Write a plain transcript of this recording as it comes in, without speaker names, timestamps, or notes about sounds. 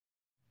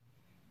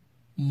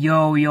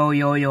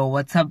Yo,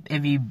 what's up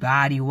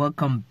everybody?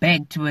 Welcome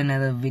back to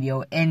another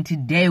video. And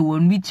today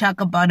when we talk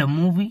about a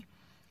movie,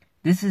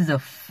 this is a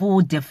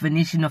full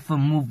definition of a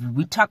movie.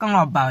 We're talking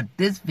about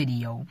this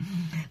video.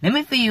 Let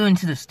me fill you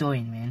into the story,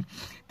 man.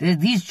 There's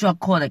these truck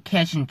called a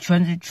cash and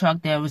transit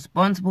truck. They're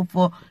responsible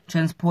for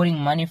transporting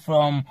money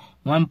from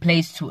one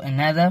place to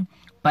another.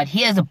 But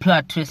here's a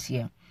plot twist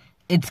here.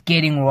 It's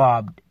getting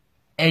robbed.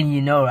 And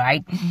you know,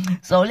 right?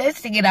 So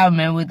let's check it out,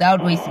 man,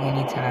 without wasting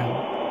any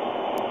time.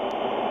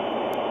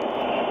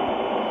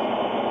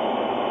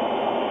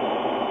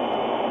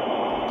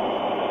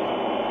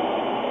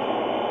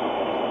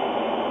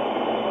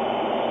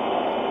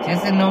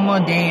 Just a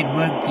normal day at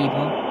work,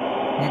 people.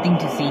 Nothing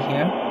to see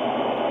here.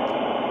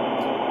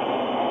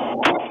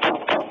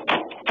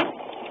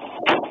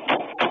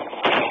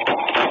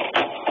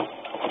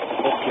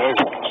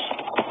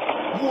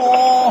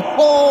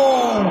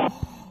 Whoa!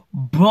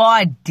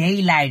 Broad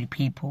daylight,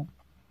 people.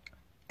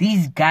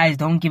 These guys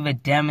don't give a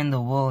damn in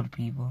the world,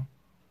 people.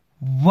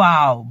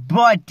 Wow!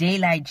 Broad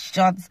daylight,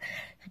 shots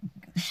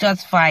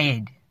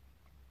fired.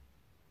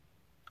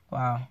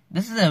 Wow,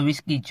 this is a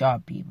risky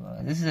job, people.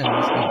 This is a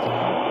risky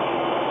job.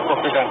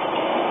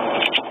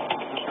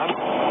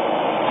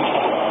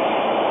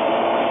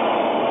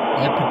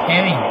 They're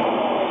preparing.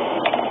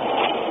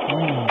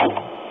 Ooh.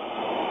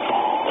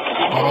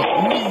 Get it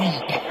easy.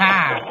 Ha!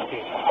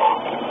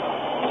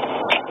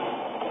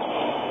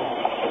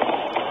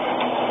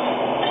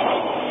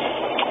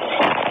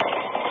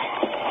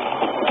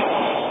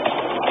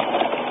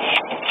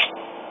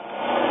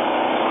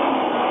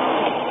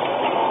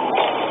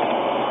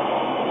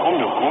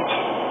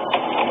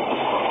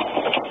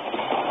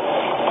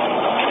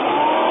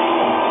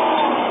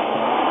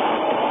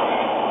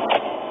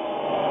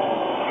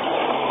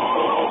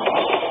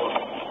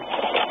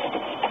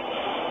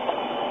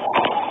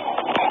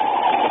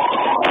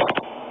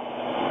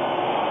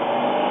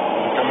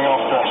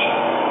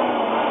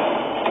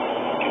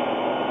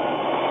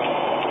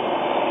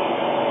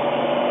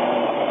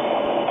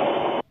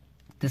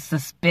 The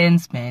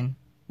suspense, man.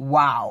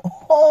 Wow.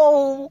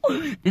 Oh,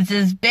 the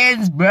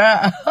suspense,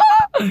 bruh.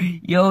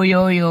 Yo.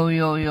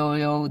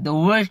 The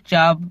worst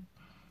job.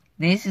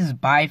 This is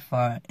by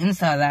far, in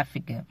South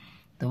Africa,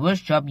 the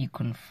worst job you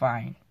can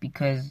find.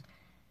 Because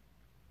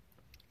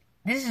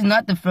this is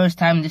not the first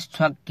time this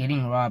truck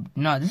getting robbed.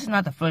 No, this is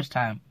not the first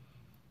time.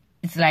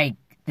 It's like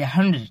the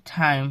 100th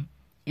time,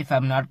 if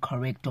I'm not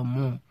correct, or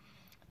more.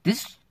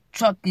 This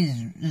truck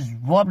is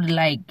robbed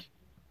like...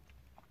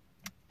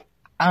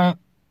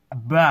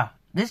 Bruh,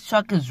 this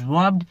truck is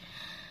robbed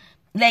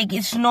like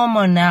it's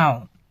normal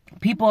now.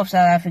 People of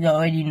South Africa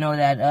already know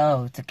that,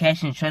 oh, it's a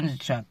cash and transit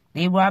truck.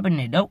 They robbing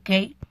it,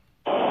 okay.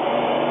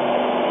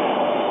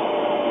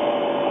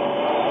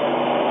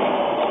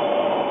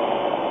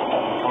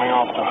 Coming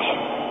after us.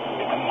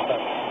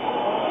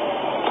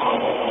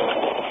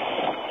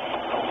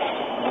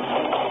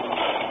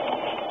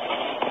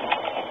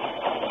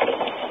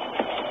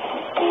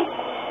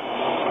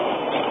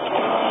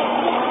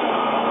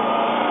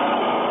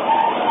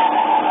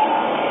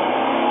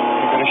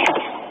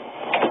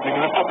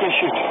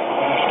 Shoot.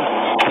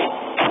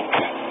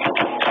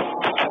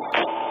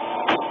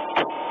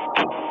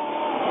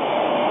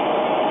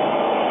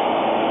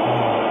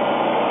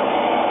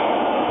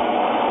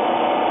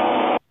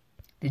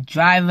 The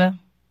driver,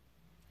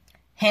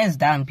 hands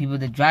down, people,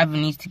 the driver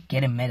needs to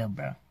get a medal,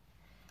 bro.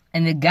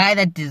 And the guy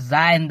that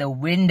designed the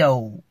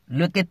window,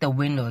 look at the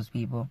windows,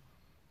 people.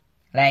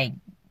 Like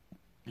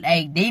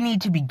they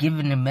need to be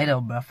given a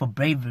medal, bro, for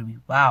bravery.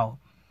 Wow.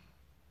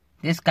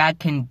 This guy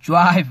can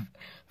drive.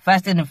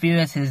 Fast and the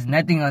Furious has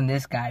nothing on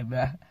this guy,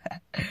 bro.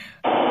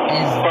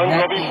 There's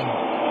nothing.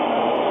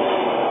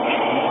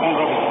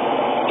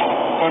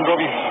 Phone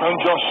Robbie, phone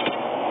Josh.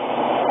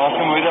 Ask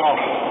him where they are.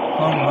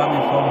 Phone Robbie,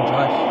 phone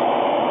Josh.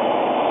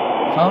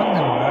 Phone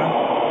them, bro.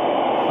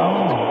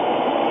 Phone them.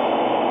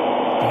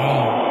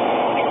 Damn.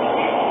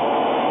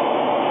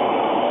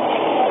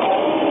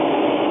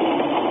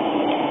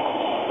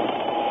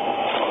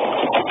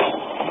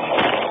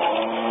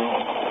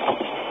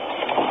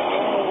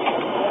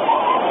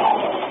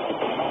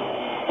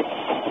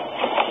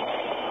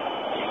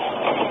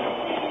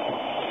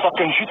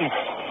 Fucking shoot him.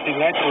 He's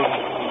right over.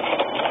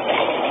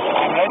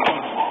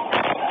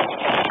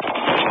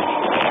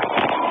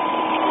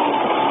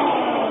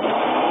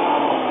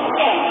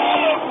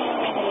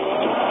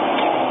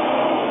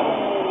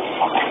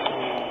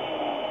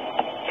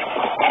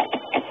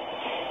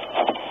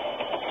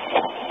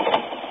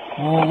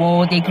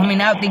 Whoa, they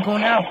coming out, they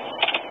going out.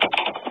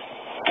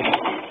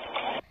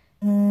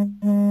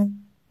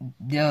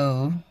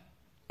 Yo,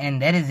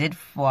 and that is it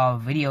for our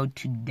video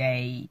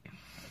today.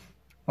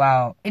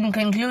 Wow, in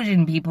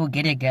conclusion, people,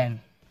 get a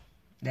gun.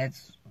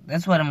 That's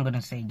what I'm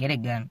gonna say, get a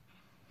gun.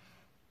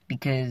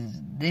 Because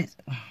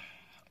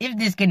if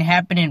this can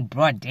happen in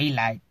broad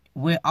daylight,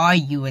 where are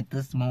you at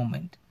this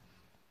moment?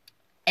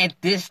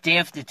 At this day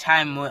of the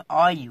time, where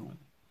are you?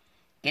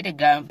 Get a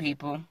gun,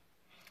 people.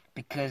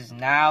 Because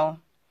now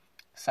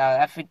South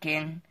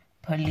African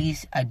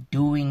police are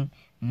doing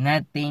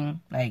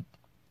nothing, like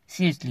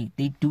seriously,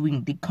 they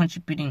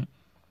contributing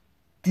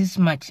this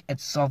much at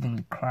solving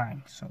the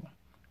crime. So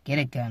get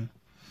a gun.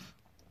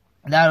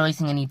 Without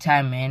wasting any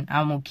time, man,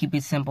 I'm gonna keep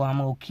it simple. I'm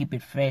gonna keep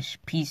it fresh.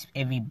 Peace,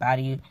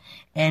 everybody.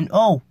 And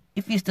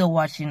if you're still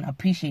watching, I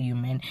appreciate you,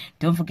 man.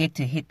 Don't forget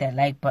to hit that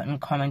like button,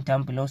 comment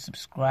down below,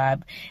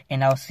 subscribe,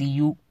 and I'll see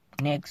you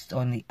next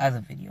on the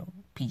other video.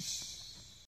 Peace.